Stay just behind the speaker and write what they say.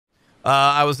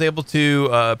I was able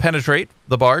to penetrate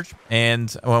the barge,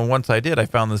 and once I did, I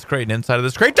found this crate. And inside of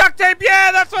this crate, duct tape.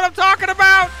 Yeah, that's what I'm talking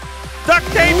about. Duct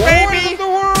tape, baby. What in the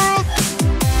world?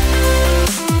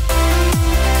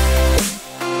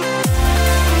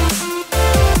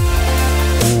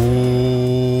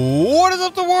 What is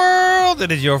up, the world?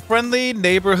 It is your friendly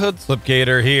neighborhood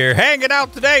Slipgator here, hanging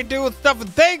out today, doing stuff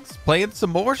and things, playing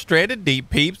some more Stranded Deep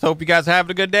Peeps. Hope you guys are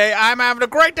having a good day. I'm having a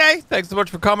great day. Thanks so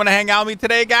much for coming to hang out with me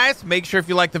today, guys. Make sure if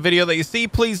you like the video that you see,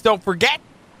 please don't forget,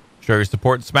 show your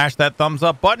support and smash that thumbs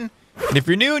up button. And if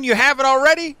you're new and you haven't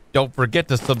already, don't forget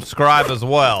to subscribe as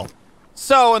well.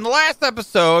 So in the last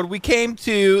episode, we came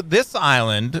to this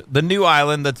island, the new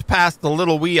island that's past the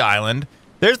Little Wee Island.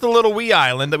 There's the Little Wee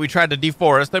Island that we tried to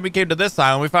deforest. Then we came to this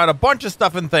island. We found a bunch of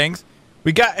stuff and things.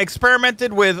 We got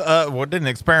experimented with, well, didn't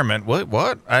experiment.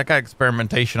 What? I got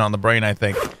experimentation on the brain, I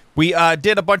think. We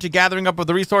did a bunch of gathering up of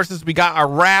the resources. We got our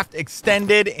raft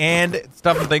extended, and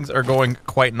stuff and things are going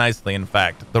quite nicely, in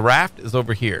fact. The raft is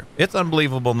over here. It's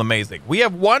unbelievable and amazing. We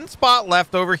have one spot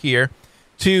left over here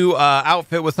to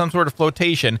outfit with some sort of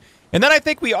flotation. And then I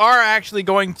think we are actually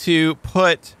going to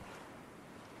put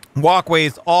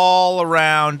walkways all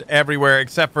around everywhere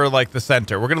except for like the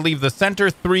center. We're going to leave the center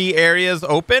 3 areas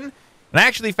open. And I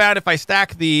actually found if I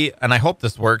stack the, and I hope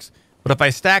this works, but if I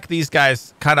stack these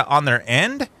guys kind of on their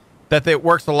end, that it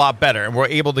works a lot better. And we're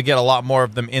able to get a lot more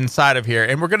of them inside of here.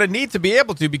 And we're going to need to be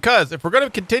able to, because if we're going to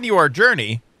continue our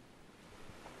journey.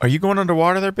 Are you going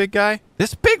underwater there, big guy?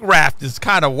 This big raft is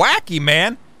kind of wacky,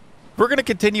 man. If we're going to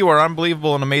continue our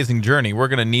unbelievable and amazing journey, we're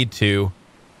going to need to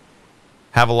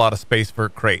have a lot of space for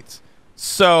crates.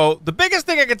 So the biggest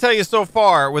thing I can tell you so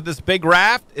far with this big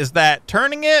raft is that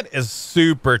turning it is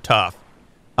super tough.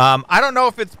 I don't know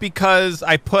if it's because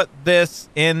I put this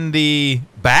in the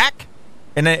back,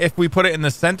 and then if we put it in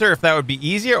the center, if that would be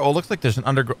easier. Oh, it looks like there's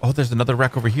an there's another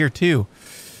wreck over here too.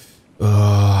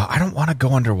 I don't want to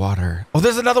go underwater. Oh,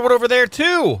 there's another one over there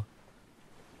too.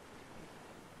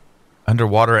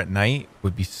 Underwater at night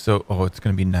would be so... Oh, it's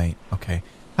going to be night. Okay.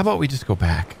 How about we just go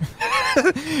back?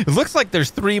 It looks like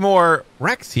there's 3 more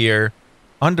wrecks here,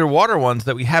 underwater ones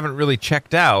that we haven't really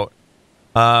checked out.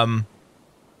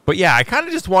 But yeah, I kind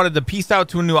of just wanted to peace out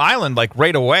to a new island like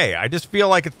right away. I just feel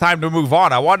like it's time to move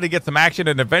on. I wanted to get some action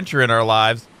and adventure in our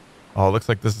lives. Oh, it looks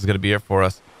like this is going to be it for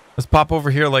us. Let's pop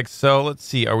over here like so. Let's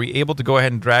see. Are we able to go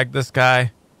ahead and drag this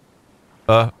guy?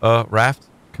 Raft,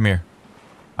 come here.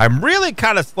 I'm really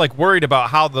kind of like worried about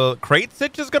how the crate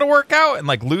sitch is going to work out and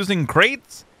like losing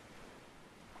crates.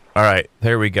 All right,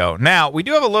 there we go. Now, we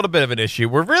do have a little bit of an issue.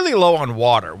 We're really low on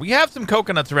water. We have some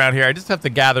coconuts around here. I just have to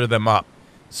gather them up.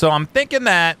 So I'm thinking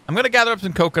that I'm going to gather up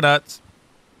some coconuts.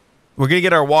 We're going to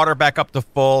get our water back up to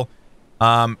full.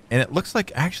 And it looks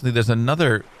like actually there's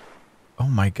another... Oh,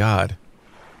 my God.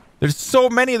 There's so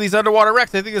many of these underwater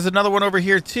wrecks. I think there's another one over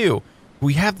here, too.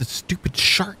 We have the stupid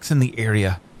sharks in the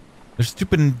area. They're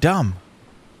stupid and dumb.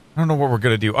 I don't know what we're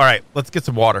going to do. All right, let's get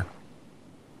some water.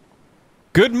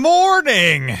 Good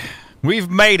morning. We've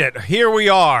made it. Here we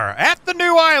are at the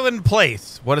new island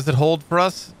place. What does it hold for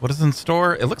us? What is in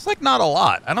store? It looks like not a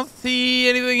lot. I don't see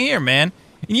anything here, man.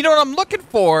 And you know what I'm looking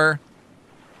for?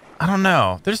 I don't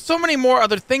know. There's so many more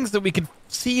other things that we can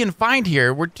see and find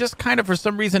here. We're just kind of, for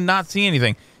some reason, not seeing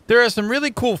anything. There are some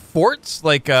really cool forts,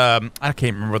 like, I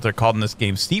can't remember what they're called in this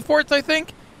game. Sea forts, I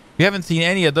think? We haven't seen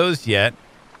any of those yet.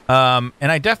 And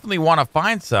I definitely want to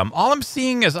find some. All I'm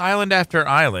seeing is island after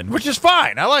island, which is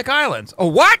fine. I like islands. Oh,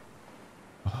 what?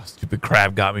 Oh, stupid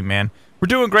crab got me, man. We're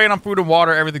doing great on food and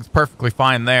water. Everything's perfectly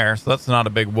fine there. So that's not a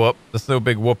big whoop. That's no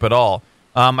big whoop at all.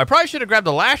 I probably should have grabbed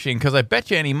the lashing because I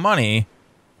bet you any money.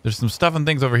 There's some stuff and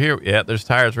things over here. Yeah, there's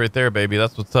tires right there, baby.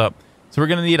 That's what's up. So we're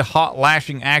going to need a hot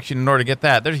lashing action in order to get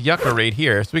that. There's yucca right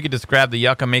here. So we could just grab the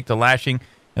yucca, make the lashing,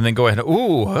 and then go ahead.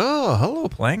 Ooh, oh, hello,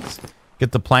 planks.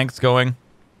 Get the planks going.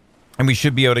 And we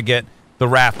should be able to get the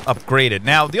raft upgraded.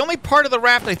 Now, the only part of the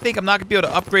raft I think I'm not going to be able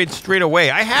to upgrade straight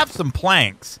away. I have some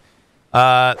planks.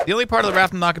 The only part of the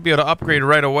raft I'm not going to be able to upgrade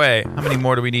right away. How many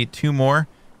more do we need? 2 more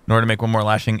in order to make 1 more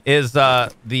lashing. Is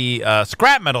the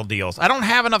scrap metal deals. I don't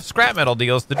have enough scrap metal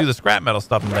deals to do the scrap metal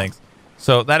stuff and things.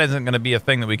 So that isn't going to be a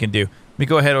thing that we can do. Let me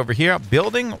go ahead over here.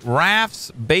 Building rafts,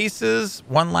 bases,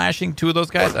 1 lashing, 2 of those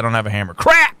guys. I don't have a hammer.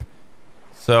 Crap!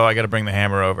 So I got to bring the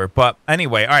hammer over. But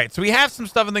anyway, all right. So we have some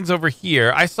stuff and things over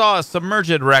here. I saw a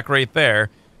submerged wreck right there.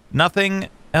 Nothing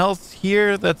else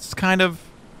here that's kind of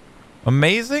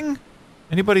amazing?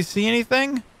 Anybody see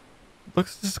anything?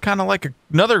 Looks just kind of like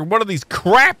another one of these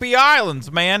crappy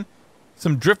islands, man.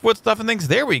 Some driftwood stuff and things.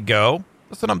 There we go.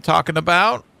 That's what I'm talking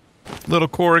about. Little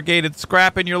corrugated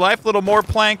scrap in your life. Little more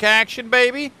plank action,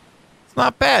 baby. It's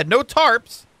not bad. No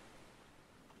tarps.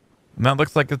 And that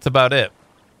looks like it's about it.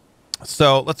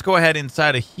 So let's go ahead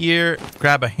inside of here,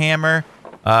 grab a hammer.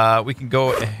 We can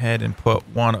go ahead and put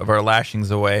one of our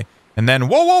lashings away. And then,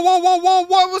 whoa, whoa, whoa, whoa, whoa,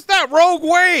 what was that? Rogue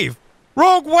wave!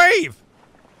 Rogue wave!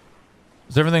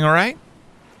 Is everything all right?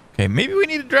 Okay, maybe we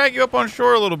need to drag you up on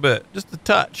shore a little bit. Just a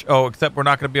touch. Oh, except we're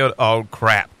not going to be able to... Oh,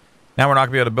 crap. Now we're not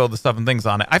going to be able to build the stuff and things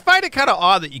on it. I find it kind of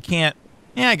odd that you can't...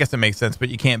 Yeah, I guess it makes sense, but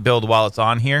you can't build while it's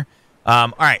on here.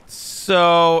 All right,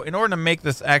 so in order to make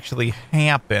this actually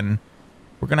happen,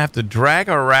 we're going to have to drag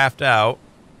our raft out.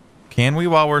 Can we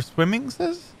while we're swimming,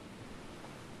 sis?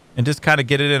 And just kind of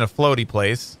get it in a floaty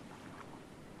place.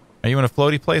 Are you in a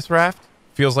floaty place, raft?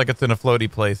 Feels like it's in a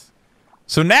floaty place.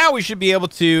 So now we should be able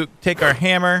to take our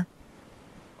hammer.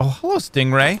 Oh, hello,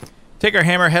 Stingray. Take our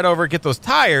hammer, head over, get those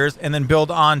tires, and then build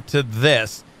onto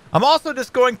this. I'm also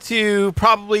just going to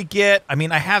probably get... I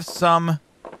mean, I have some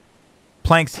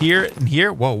planks here and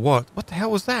here. Whoa, what the hell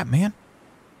was that, man?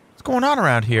 What's going on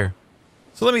around here?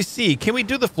 So let me see. Can we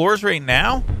do the floors right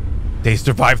now? They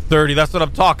survive 30. That's what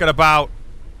I'm talking about.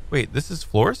 Wait, this is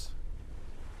floors?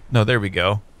 No, there we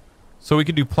go. So we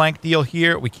could do plank deal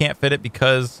here. We can't fit it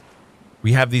because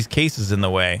we have these cases in the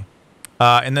way.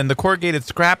 And then the corrugated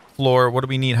scrap floor, what do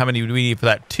we need? How many do we need for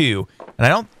that? 2. And I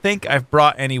don't think I've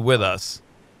brought any with us.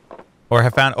 Or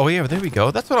have found... Oh, yeah, there we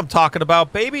go. That's what I'm talking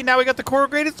about, baby. Now we got the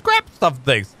corrugated scrap stuff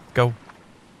things. Let's go.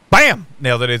 Bam!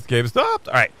 Nailed it. It's game stopped.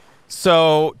 All right.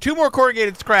 So 2 more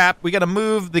corrugated scrap. We got to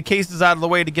move the cases out of the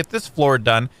way to get this floor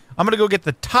done. I'm going to go get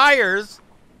the tires.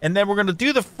 And then we're going to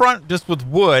do the front just with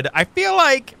wood. I feel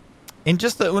like in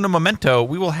just the Una Momento,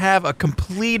 we will have a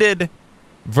completed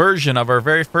version of our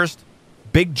very first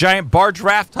big giant barge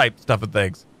raft type stuff and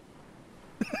things.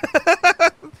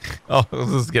 Oh, this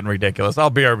is getting ridiculous. I'll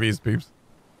BRBs, peeps.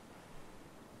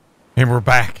 And we're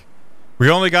back. We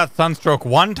only got sunstroke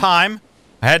 1 time.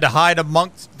 I had to hide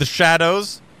amongst the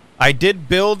shadows. I did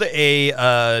build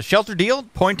a shelter deal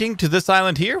pointing to this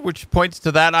island here, which points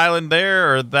to that island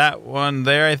there, or that one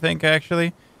there, I think,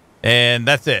 actually. And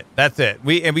that's it. That's it.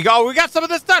 We got some of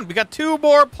this done. We got 2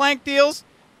 more plank deals.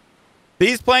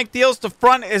 These plank deals, the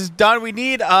front is done. We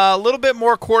need a little bit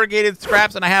more corrugated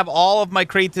scraps, and I have all of my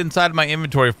crates inside of my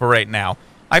inventory for right now.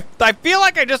 I feel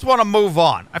like I just want to move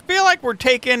on. I feel like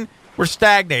we're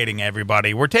stagnating,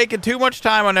 everybody. We're taking too much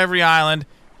time on every island,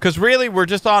 because really, we're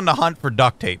just on the hunt for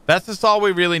duct tape. That's just all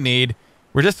we really need.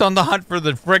 We're just on the hunt for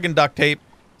the friggin' duct tape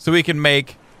so we can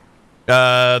make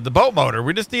the boat motor.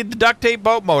 We just need the duct tape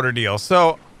boat motor deal.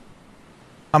 So,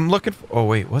 I'm looking for... Oh,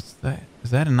 wait, what's that? Is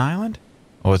that an island?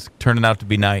 Oh, it's turning out to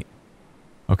be night.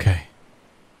 Okay.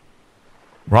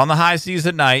 We're on the high seas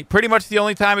at night. Pretty much the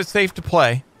only time it's safe to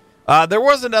play. There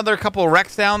was another couple of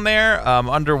wrecks down there,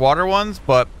 underwater ones,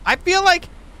 but I feel like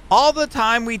all the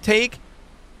time we take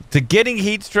to getting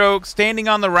heat stroke, standing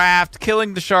on the raft,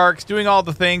 killing the sharks, doing all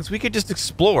the things, we could just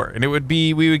explore, and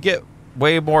we would get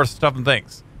way more stuff and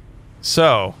things.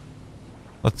 So,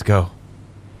 let's go.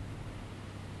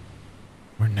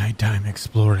 We're nighttime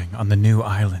exploring on the new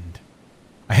island.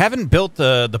 I haven't built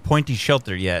the pointy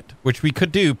shelter yet, which we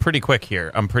could do pretty quick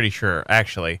here, I'm pretty sure,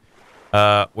 actually.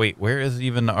 Wait, where is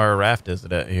even our raft? Is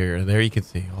it at here? There you can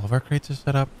see. All of our crates are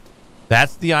set up.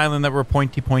 That's the island that we're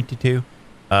pointy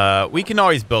to. We can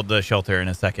always build the shelter in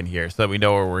a second here so that we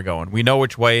know where we're going. We know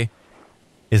which way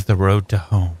is the road to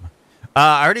home.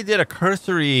 I already did a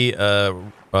cursory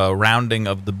rounding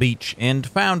of the beach and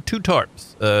found 2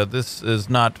 tarps. This is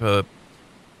not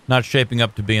shaping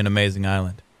up to be an amazing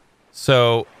island.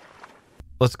 So,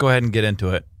 let's go ahead and get into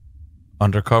it.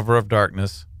 Under cover of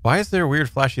darkness. Why is there a weird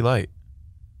flashy light?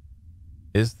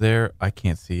 Is there... I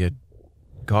can't see it.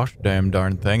 Gosh damn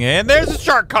darn thing. And there's a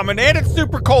shark coming in. It's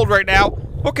super cold right now.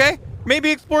 Okay.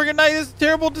 Maybe exploring at night is a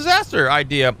terrible disaster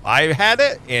idea. I had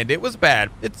it, and it was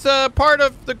bad. It's part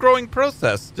of the growing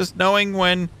process. Just knowing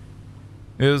when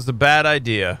it was a bad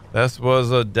idea. This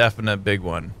was a definite big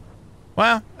one.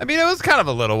 Well, I mean, it was kind of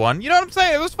a little one. You know what I'm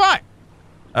saying? It was fine.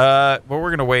 Well, we're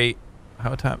going to wait.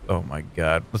 How time? Oh, my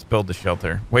God. Let's build the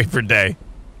shelter. Wait for day.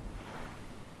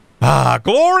 Ah,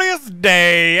 glorious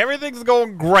day. Everything's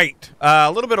going great. A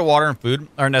little bit of water and food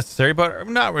are necessary, but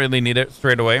not really need it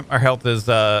straight away. Our health is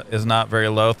not very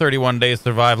low. 31 days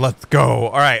survive. Let's go.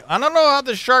 All right. I don't know how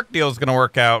the shark deal is going to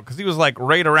work out because he was like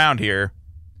right around here.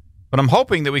 But I'm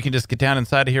hoping that we can just get down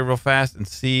inside of here real fast and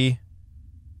see.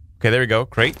 Okay, there we go.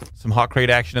 Crate. Some hot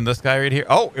crate action in this guy right here.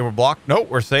 Oh, and we're blocked. No,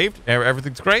 we're saved.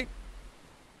 Everything's great.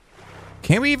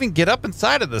 Can we even get up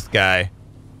inside of this guy?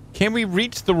 Can we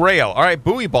reach the rail? All right,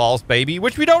 buoy balls, baby,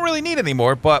 which we don't really need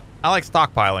anymore, but I like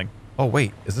stockpiling. Oh,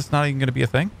 wait. Is this not even going to be a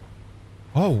thing?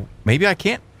 Oh, maybe I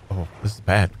can't. Oh, this is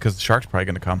bad because the shark's probably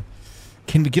going to come.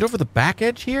 Can we get over the back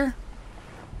edge here?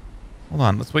 Hold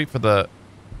on. Let's wait for the...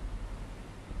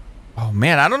 Oh,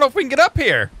 man. I don't know if we can get up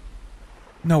here.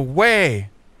 No way.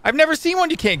 I've never seen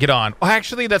one you can't get on. Oh,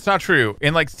 actually, that's not true.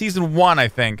 In like season 1, I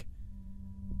think,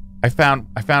 I found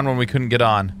one we couldn't get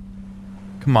on.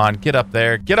 Come on, get up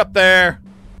there. Get up there.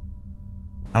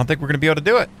 I don't think we're going to be able to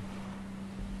do it.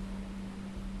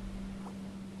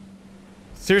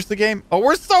 Seriously, game? Oh,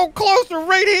 we're so close. We're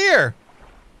right here.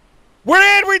 We're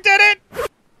in. We did it.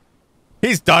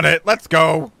 He's done it. Let's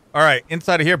go. All right,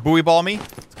 inside of here, buoy ball me.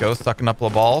 Let's go. Sucking up the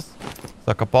balls.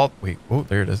 Suck up ball. Wait. Oh,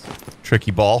 there it is.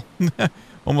 Tricky ball.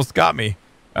 Almost got me.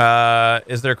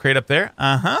 Is there a crate up there?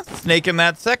 Uh-huh. Snake in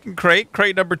that second crate.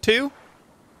 Crate number 2.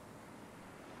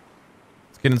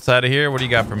 Let's get inside of here. What do you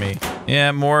got for me?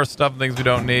 Yeah, more stuff, things we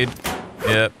don't need.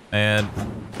 Yep, and...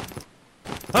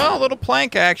 Oh, a little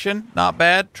plank action. Not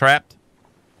bad. Trapped.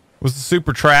 Was a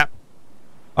super trap.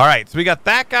 All right, so we got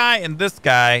that guy and this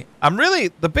guy.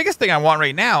 The biggest thing I want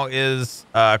right now is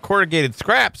corrugated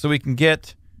scrap so we can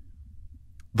get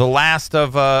the last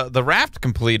of the raft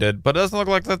completed, but it doesn't look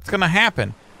like that's going to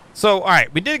happen. So, all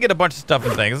right, we did get a bunch of stuff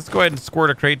and things. Let's go ahead and squirt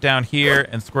a crate down here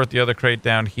and squirt the other crate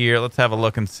down here. Let's have a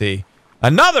look and see.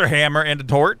 Another hammer and a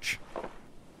torch.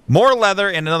 More leather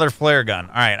and another flare gun.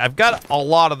 All right, I've got a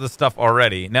lot of this stuff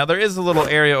already. Now, there is a little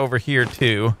area over here,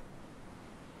 too.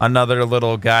 Another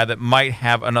little guy that might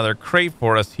have another crate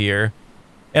for us here.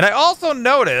 And I also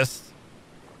noticed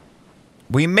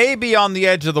we may be on the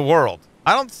edge of the world.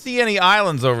 I don't see any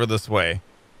islands over this way.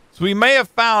 So we may have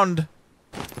found...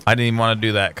 I didn't even want to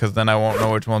do that because then I won't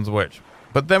know which one's which.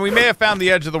 But then we may have found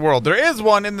the edge of the world. There is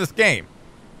one in this game.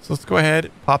 So let's go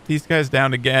ahead, pop these guys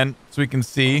down again so we can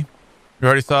see. We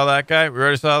already saw that guy. We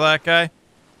already saw that guy.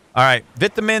 All right,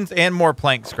 vitamins and more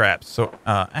plank scraps. So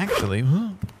actually,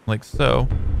 like so.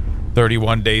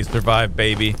 31 days survive,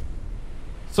 baby.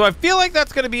 So I feel like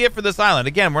that's going to be it for this island.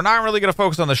 Again, we're not really going to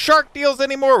focus on the shark deals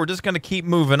anymore. We're just going to keep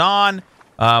moving on.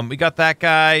 We got that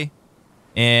guy.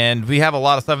 And we have a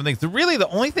lot of stuff and things. Really, the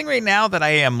only thing right now that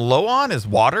I am low on is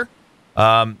water.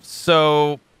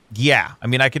 So, yeah. I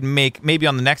mean, I could make... Maybe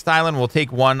on the next island, we'll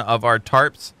take one of our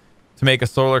tarps to make a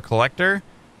solar collector.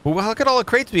 But look at all the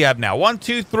crates we have now. 1,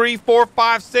 2, 3, 4,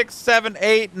 5, 6, 7,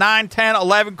 8, 9, 10,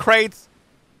 11 crates.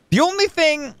 The only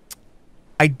thing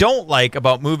I don't like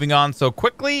about moving on so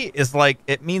quickly is, like,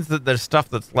 it means that there's stuff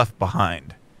that's left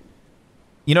behind.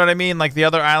 You know what I mean? Like the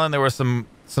other island, there was some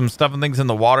stuff and things in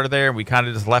the water there. We kind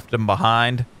of just left them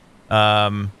behind.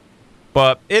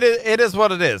 But it is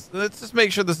what it is. Let's just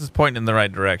make sure this is pointing in the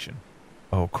right direction.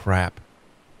 Oh, crap.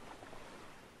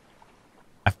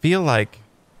 I feel like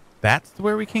that's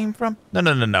where we came from.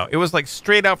 No. It was like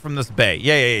straight out from this bay.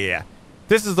 Yeah.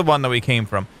 This is the one that we came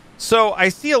from. So I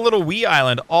see a little wee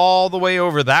island all the way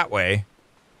over that way.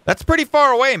 That's pretty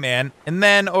far away, man. And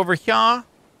then over here,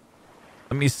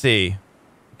 let me see.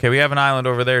 Okay, we have an island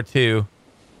over there too.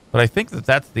 But I think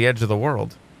that's the edge of the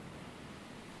world.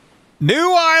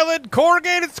 New island,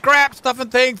 corrugated scrap, stuff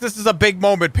and things. This is a big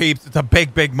moment, peeps. It's a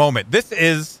big moment. This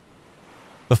is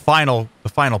the final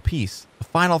piece. The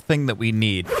final thing that we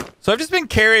need. So I've just been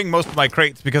carrying most of my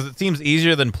crates because it seems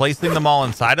easier than placing them all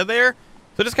inside of there.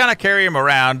 So just kind of carry them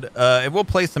around. And we'll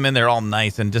place them in there all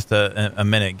nice in just a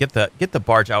minute. Get the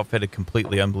barge outfitted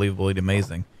completely, unbelievably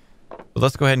amazing. But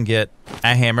let's go ahead and get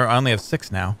a hammer. I only have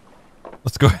 6 now.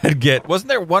 Let's go ahead and get... Wasn't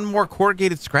there one more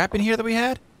corrugated scrap in here that we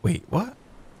had? Wait, what?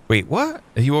 Wait, what?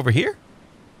 Are you over here?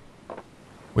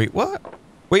 Wait, what?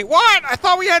 Wait, what? I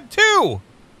thought we had 2.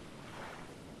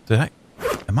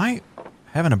 Am I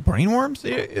having a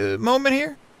brainworms moment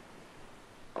here?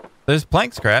 There's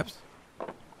plank scraps.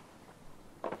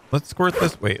 Let's squirt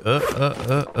this. Wait, let's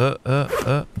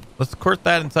squirt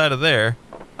that inside of there.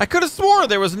 I could have swore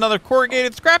there was another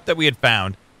corrugated scrap that we had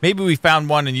found. Maybe we found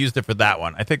one and used it for that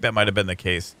one. I think that might have been the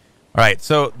case. All right,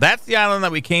 so that's the island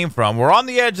that we came from. We're on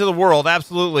the edge of the world,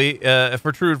 absolutely,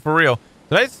 for true, for real.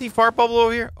 Did I see fart bubble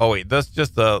over here? Oh, wait, that's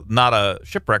just not a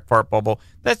shipwreck fart bubble.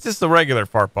 That's just a regular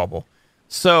fart bubble.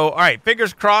 So, all right,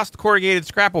 fingers crossed, corrugated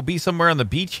scrap will be somewhere on the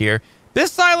beach here.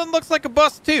 This island looks like a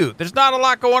bust, too. There's not a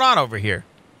lot going on over here.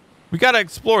 We got to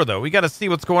explore, though. We got to see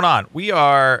what's going on. We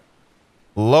are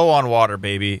low on water,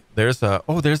 baby. There's an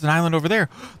island over there.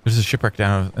 There's a shipwreck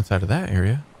down inside of that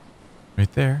area.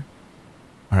 Right there.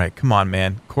 All right, come on,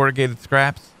 man. Corrugated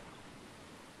scraps.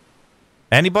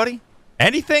 Anybody?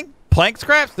 Anything? Plank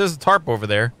scraps? There's a tarp over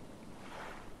there.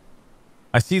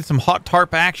 I see some hot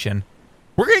tarp action.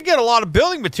 We're going to get a lot of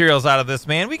building materials out of this,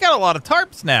 man. We got a lot of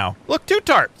tarps now. Look, 2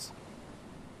 tarps.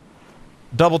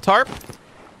 Double tarp.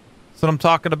 That's what I'm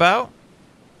talking about.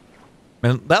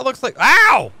 And that looks like...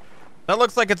 Ow! That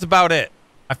looks like it's about it.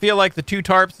 I feel like the 2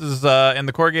 tarps is and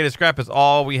the corrugated scrap is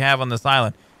all we have on this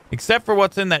island. Except for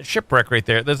what's in that shipwreck right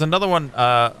there. There's another one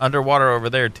underwater over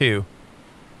there, too.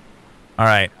 All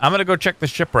right. I'm going to go check the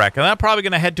shipwreck. And I'm probably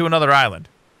going to head to another island.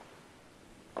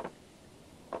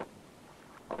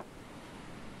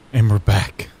 And we're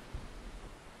back.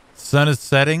 Sun is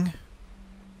setting.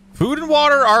 Food and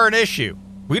water are an issue.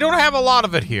 We don't have a lot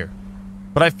of it here.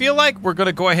 But I feel like we're going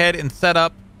to go ahead and set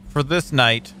up for this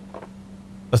night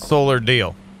a solar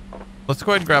deal. Let's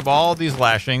go ahead and grab all these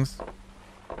lashings.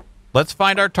 Let's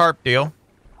find our tarp deal.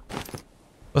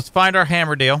 Let's find our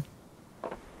hammer deal.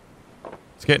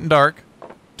 It's getting dark.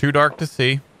 Too dark to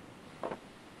see.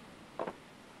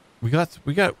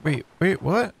 Wait,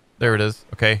 what? There it is.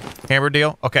 Okay. Hammer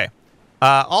deal. Okay.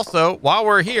 Also, while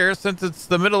we're here, since it's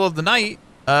the middle of the night,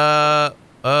 there,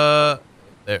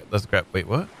 let's grab, wait,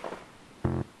 what?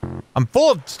 I'm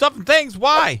full of stuff and things.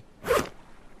 Why?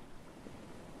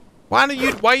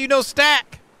 Why you no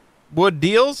stack? Wood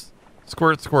deals?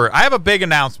 Squirt, squirt. I have a big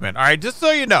announcement. All right, just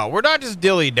so you know, we're not just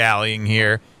dilly-dallying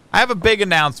here. I have a big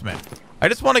announcement. I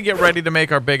just want to get ready to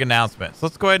make our big announcement. So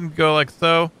let's go ahead and go like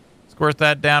so. Squirt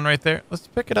that down right there. Let's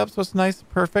pick it up so it's nice and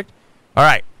perfect. All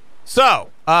right. So,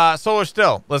 solar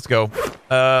still. Let's go.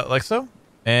 Like so.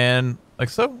 And like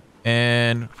so.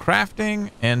 And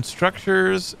crafting and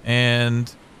structures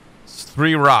and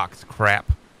 3 rocks. Crap.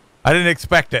 I didn't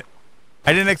expect it.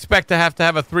 I didn't expect to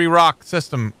have a 3 rock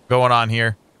system going on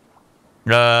here.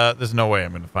 There's no way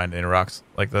I'm going to find any rocks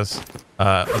like this.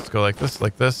 Let's go like this,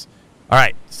 like this. All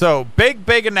right. So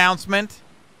big announcement.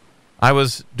 I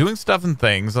was doing stuff and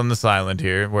things on this island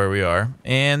here where we are.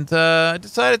 And, I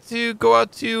decided to go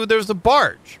out to, there's a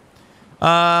barge.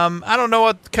 I don't know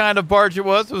what kind of barge it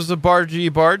was. It was a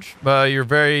bargey barge. Your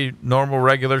very normal,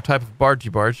 regular type of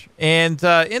bargey barge. And,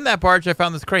 in that barge, I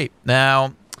found this crate.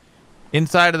 Now,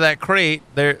 inside of that crate,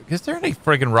 is there any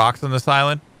friggin' rocks on this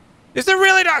island? Is there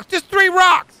really not? Just 3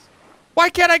 rocks. Why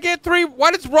can't I get 3?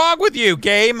 What is wrong with you,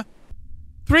 game?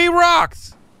 3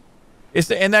 rocks.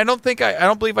 And I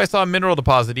don't believe I saw a mineral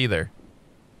deposit either.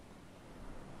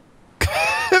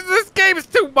 This game is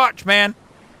too much, man.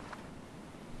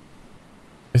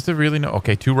 Is there really no?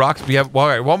 Okay, 2 rocks. We have, all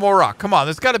right, 1 more rock. Come on,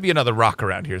 there's got to be another rock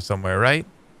around here somewhere, right?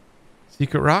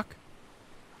 Secret rock?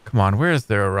 Come on, where is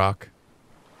there a rock?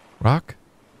 Rock?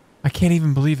 I can't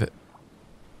even believe it.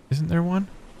 Isn't there one?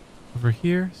 Over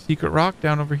here. Secret rock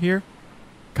down over here.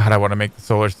 God, I want to make the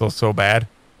solar still so bad.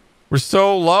 We're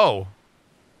so low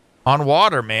on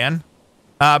water, man.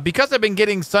 Because I've been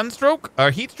getting sunstroke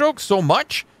or heat stroke so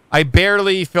much, I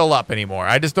barely fill up anymore.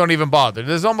 I just don't even bother.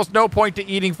 There's almost no point to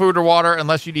eating food or water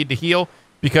unless you need to heal,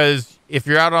 because if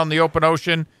you're out on the open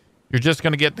ocean, you're just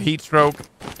going to get the heat stroke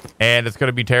and it's going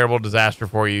to be terrible disaster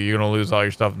for you. You're going to lose all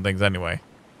your stuff and things anyway.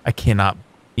 I cannot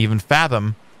even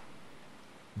fathom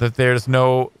that there's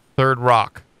no 3rd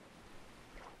rock.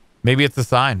 Maybe it's a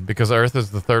sign because Earth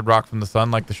is the 3rd rock from the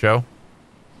sun, like the show.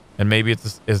 And maybe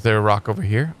is there a rock over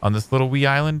here on this little wee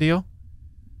island deal?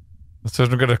 So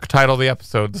we're going to title the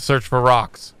episode, The Search for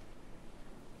Rocks.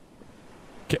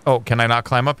 Can I not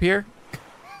climb up here?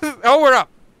 Oh, we're up.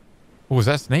 Oh, was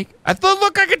that a snake? I thought it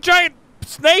looked like a giant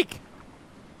snake.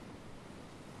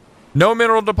 No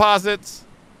mineral deposits.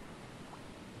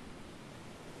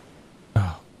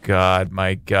 Oh, God,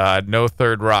 my God. No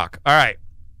 3rd rock. All right.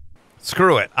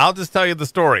 Screw it. I'll just tell you the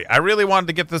story. I really wanted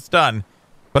to get this done.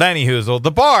 But anywho,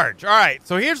 the barge. All right.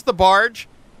 So here's the barge.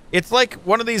 It's like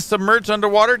one of these submerged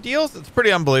underwater deals. It's pretty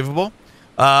unbelievable.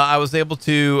 I was able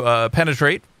to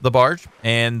penetrate the barge.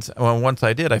 And once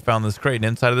I did, I found this crate. And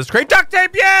inside of this crate, duct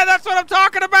tape. Yeah, that's what I'm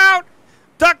talking about.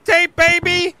 Duct tape,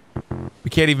 baby. We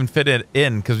can't even fit it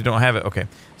in because we don't have it. Okay.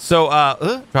 So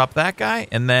drop that guy.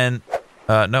 And then,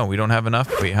 no, we don't have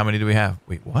enough. Wait, how many do we have?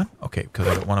 Wait, what? Okay, because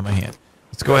I got one in my hand.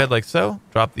 Let's go ahead like so.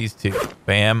 Drop these 2.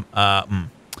 Bam.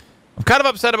 I'm kind of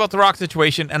upset about the rock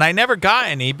situation, and I never got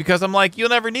any because I'm like, you'll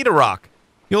never need a rock.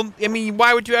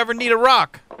 Why would you ever need a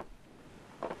rock?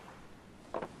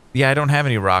 Yeah, I don't have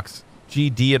any rocks.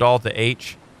 GD it all to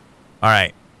H. All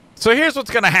right. So here's what's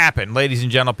going to happen, ladies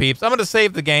and gentle peeps. I'm going to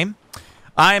save the game.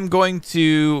 I'm going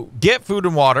to get food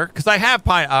and water because I have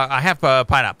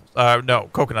pineapples. No,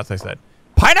 coconuts, I said.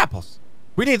 Pineapples.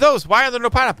 We need those. Why are there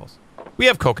no pineapples? We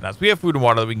have coconuts. We have food and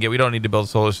water that we can get. We don't need to build a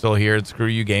solar still here. And screw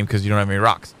you, game, because you don't have any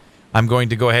rocks. I'm going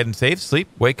to go ahead and save, sleep,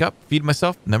 wake up, feed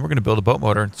myself, and then we're going to build a boat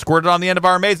motor and squirt it on the end of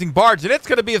our amazing barge, and it's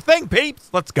going to be a thing, peeps.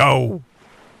 Let's go.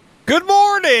 Good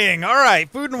morning. All right,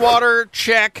 food and water,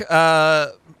 check.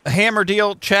 Hammer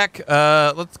deal, check.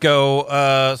 Let's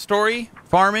go. Story,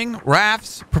 farming,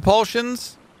 rafts,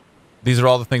 propulsions. These are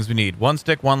all the things we need. 1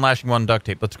 stick, 1 lashing, 1 duct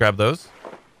tape. Let's grab those.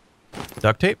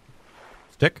 Duct tape,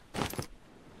 stick,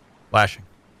 lashing.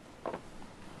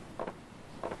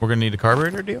 We're going to need a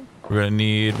carburetor deal. We're going to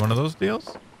need one of those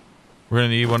deals. We're going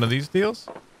to need one of these deals.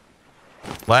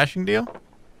 Flashing deal.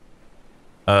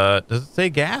 Does it say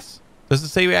gas? Does it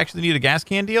say we actually need a gas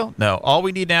can deal? No. All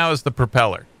we need now is the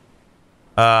propeller.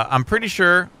 I'm pretty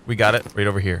sure we got it right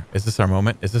over here. Is this our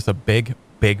moment? Is this a big,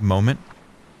 big moment?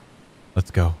 Let's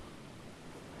go.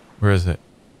 Where is it?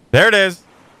 There it is.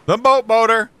 The boat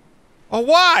motor. Oh,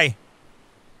 why?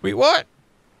 Wait, what?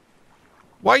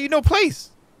 Why you no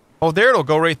place? Oh, there it'll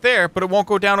go right there, but it won't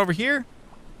go down over here.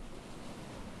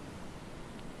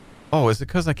 Oh, is it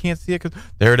because I can't see it?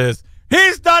 There it is.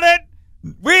 He's done it.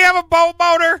 We have a boat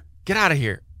motor. Get out of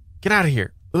here. Get out of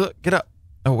here. Get up.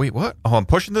 Oh, wait, what? Oh, I'm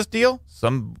pushing this deal?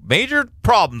 Some major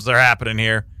problems are happening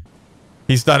here.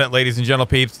 He's done it, ladies and gentle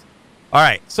peeps. All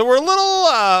right, so we're a little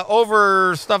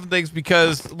overstuffing things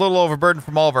because a little overburdened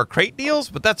from all of our crate deals,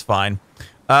 but that's fine.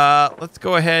 Let's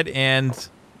go ahead and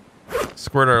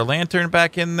squirt our lantern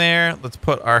back in there. Let's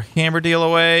put our hammer deal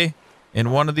away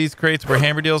in one of these crates where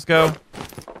hammer deals go.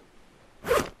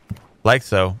 Like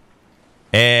so.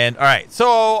 And all right,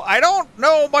 so I don't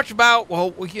know much about,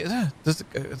 well,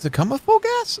 does it come with full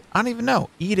gas? I don't even know.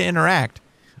 E to interact.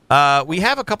 We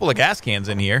have a couple of gas cans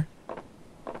in here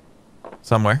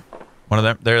somewhere. One of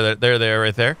them, there,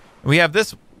 right there. We have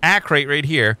this crate right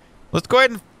here. Let's go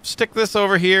ahead and stick this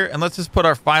over here, and let's just put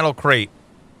our final crate.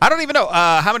 I don't even know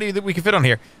how many that we can fit on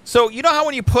here. So you know how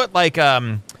when you put like,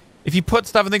 if you put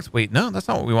stuff and things, wait, no, that's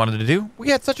not what we wanted to do. We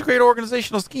had such a great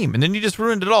organizational scheme, and then you just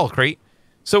ruined it all, crate.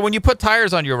 So when you put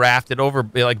tires on your raft, it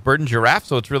like burdens your raft,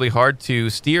 so it's really hard to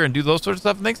steer and do those sorts of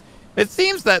stuff and things. It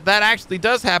seems that that actually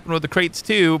does happen with the crates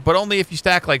too, but only if you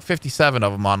stack like 57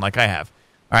 of them on like I have.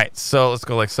 All right, so let's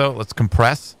go like so. Let's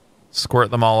compress,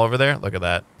 squirt them all over there. Look at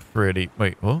that. Pretty.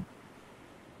 Wait, oh,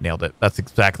 nailed it. That's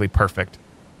exactly perfect.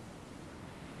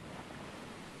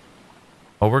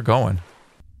 Oh, we're going.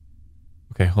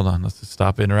 Okay, hold on. Let's just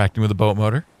stop interacting with the boat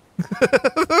motor.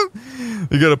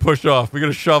 You gotta push off. We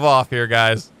gotta shove off here,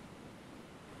 guys.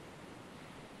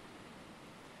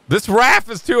 This raft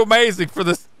is too amazing for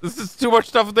this. This is too much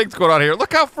stuff and things going on here.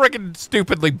 Look how freaking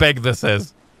stupidly big this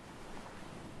is.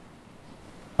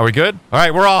 Are we good? All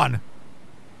right, we're on.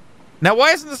 Now,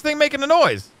 why isn't this thing making a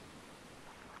noise?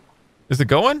 Is it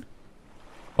going?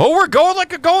 Oh, we're going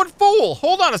like a going fool.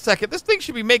 Hold on a second. This thing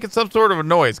should be making some sort of a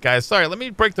noise, guys. Sorry, let me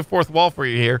break the fourth wall for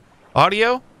you here.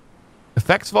 Audio.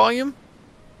 Effects volume.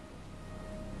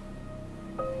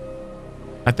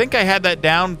 I think I had that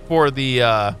down for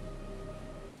the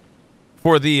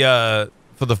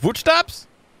footsteps.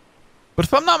 But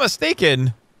if I'm not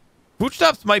mistaken,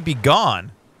 footsteps might be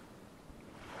gone.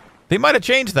 They might have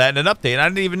changed that in an update. I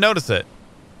didn't even notice it.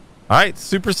 All right,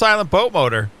 super silent boat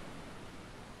motor.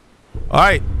 All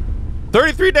right,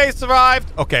 33 days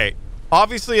survived. Okay,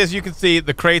 obviously, as you can see,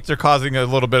 the crates are causing a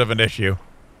little bit of an issue.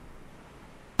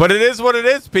 But it is what it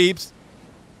is, peeps.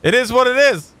 It is what it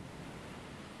is.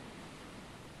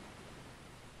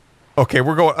 Okay,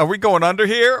 we're going. Are we going under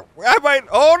here? I might.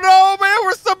 Oh no, man,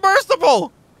 we're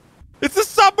submersible. It's a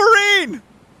submarine.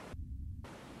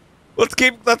 Let's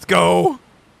go.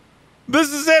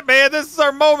 This is it, man. This is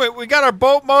our moment. We got our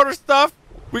boat motor stuff.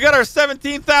 We got our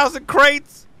 17,000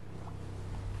 crates.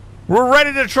 We're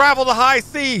ready to travel the high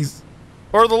seas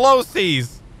or the low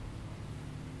seas.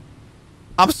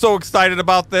 I'm so excited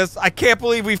about this. I can't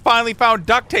believe we finally found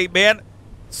duct tape, man.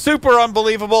 Super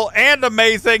unbelievable and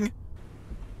amazing.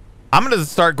 I'm going to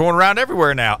start going around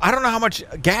everywhere now. I don't know how much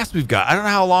gas we've got. I don't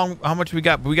know how much we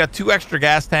got, but we got 2 extra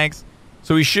gas tanks,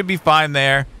 so we should be fine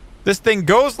there. This thing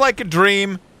goes like a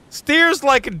dream. Steers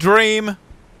like a dream.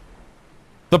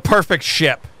 The perfect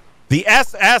ship. The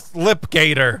SS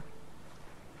Lipgator.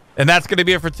 And that's going to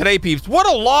be it for today, peeps. What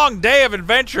a long day of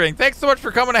adventuring. Thanks so much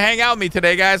for coming to hang out with me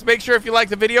today, guys. Make sure if you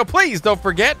liked the video, please don't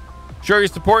forget, show your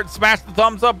support and smash the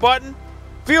thumbs up button.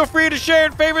 Feel free to share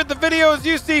and favorite the video as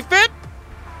you see fit.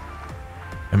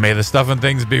 And may the stuff and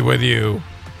things be with you.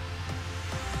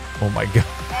 Oh my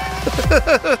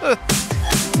God.